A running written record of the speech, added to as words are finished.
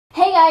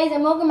guys,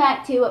 and welcome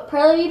back to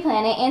Perler Bead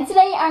Planet, and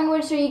today I'm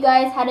going to show you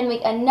guys how to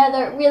make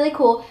another really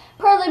cool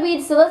perler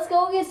bead. So let's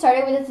go get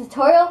started with the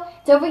tutorial.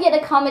 Don't forget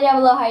to comment down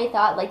below how you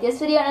thought, like this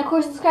video, and of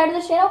course subscribe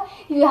to the channel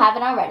if you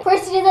haven't already. For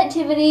today's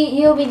activity,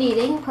 you'll be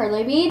needing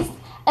perler beads,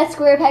 a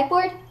square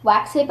pegboard,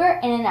 wax paper,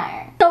 and an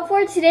iron. So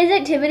for today's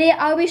activity,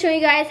 I'll be showing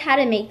you guys how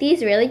to make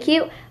these really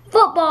cute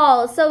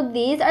footballs. So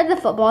these are the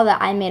football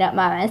that I made up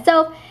by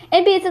myself,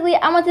 and basically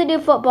I want to do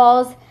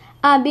footballs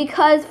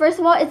because first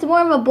of all, it's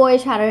more of a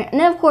boyish pattern, and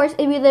of course,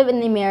 if you live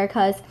in the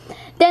Americas,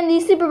 then the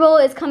Super Bowl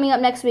is coming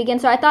up next weekend,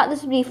 so I thought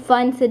this would be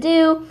fun to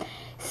do.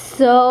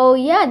 So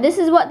yeah, this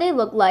is what they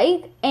look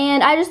like,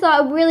 and I just thought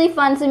it would be really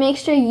fun to make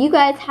sure you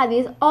guys have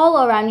these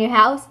all around your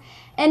house.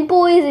 And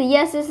boys,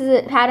 yes, this is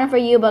a pattern for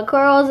you, but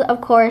girls, of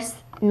course,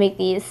 make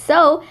these.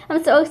 So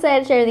I'm so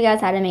excited to share with you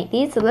guys how to make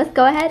these, so let's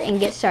go ahead and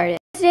get started.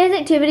 For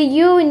today's activity,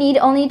 you need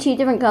only 2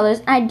 different colors,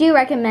 and I do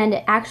recommend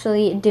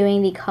actually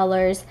doing the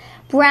colors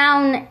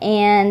brown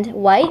and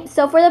white.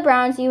 So for the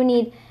browns, you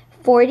need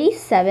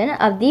 47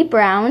 of the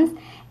browns,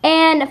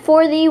 and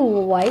for the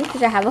whites,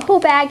 which I have a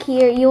whole bag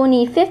here, you will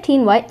need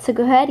 15 whites. So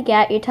go ahead,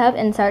 get out your tub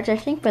and start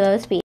searching for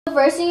those beads. The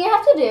first thing you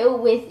have to do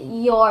with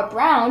your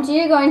browns,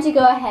 you're going to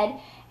go ahead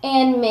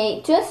and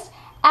just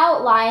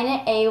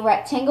outline a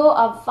rectangle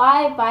of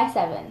 5 by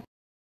 7.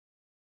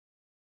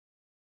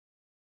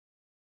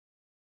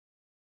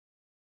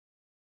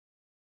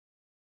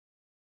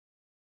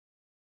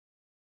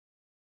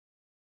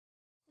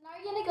 Now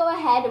you're going to go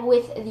ahead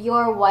with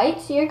your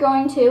white, so you're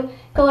going to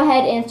go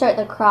ahead and start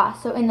the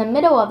cross. So in the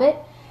middle of it,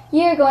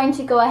 you're going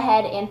to go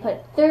ahead and put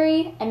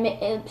 3, and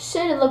it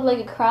should look like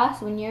a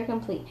cross when you're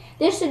complete.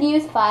 This should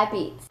use 5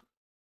 beads.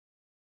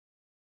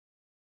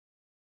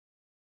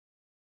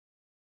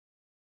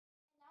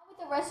 Now with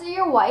the rest of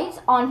your whites,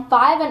 on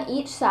 5 on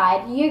each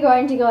side, you're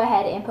going to go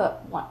ahead and put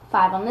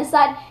 5 on this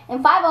side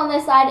and 5 on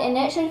this side, and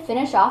it should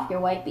finish off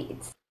your white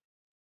beads.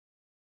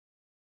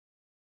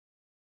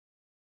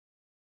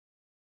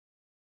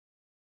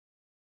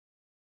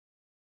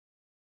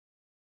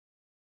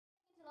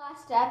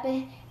 Last step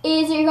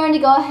is you're going to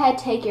go ahead,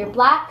 take your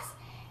blacks,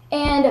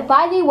 and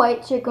by the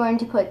whites you're going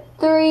to put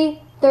 3,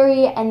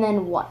 3, and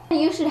then 1.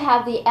 You should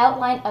have the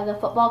outline of the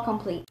football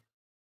complete.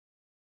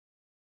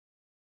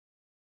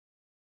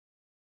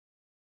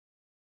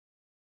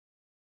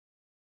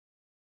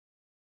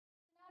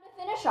 Now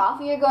to finish off,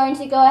 you're going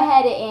to go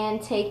ahead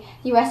and take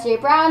the rest of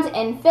your browns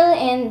and fill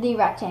in the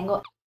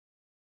rectangle.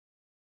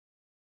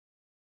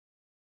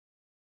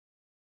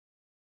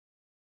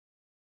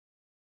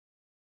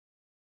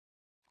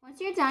 Once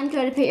you're done,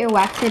 go to put your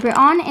wax paper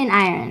on and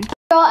iron.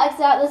 I'll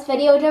exit out this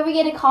video. Don't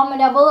forget to comment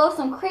down below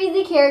some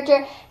crazy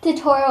character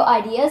tutorial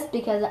ideas,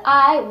 because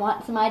I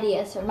want some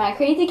ideas for my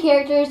crazy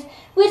characters,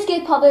 which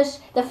get published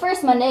the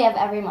first Monday of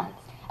every month.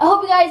 I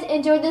hope you guys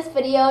enjoyed this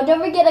video.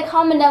 Don't forget to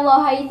comment down below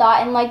how you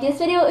thought and like this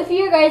video. If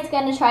you guys are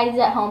going to try these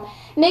at home,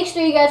 make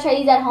sure you guys try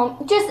these at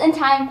home just in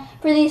time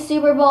for the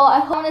Super Bowl.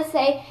 I want to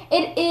say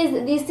it is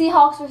the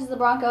Seahawks versus the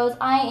Broncos.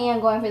 I am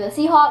going for the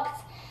Seahawks.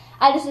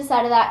 I just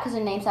decided that because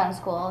their name sounds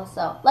cool.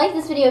 So like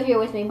this video if you're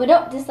with me, but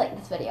don't dislike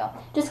this video.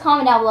 Just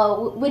comment down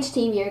below which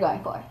team you're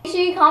going for. Make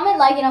sure you comment,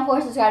 like, and of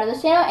course subscribe to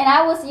this channel. And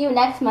I will see you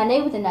next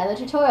Monday with another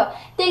tutorial.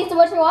 Thanks so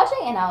much for watching,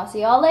 and I will see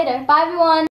you all later. Bye everyone.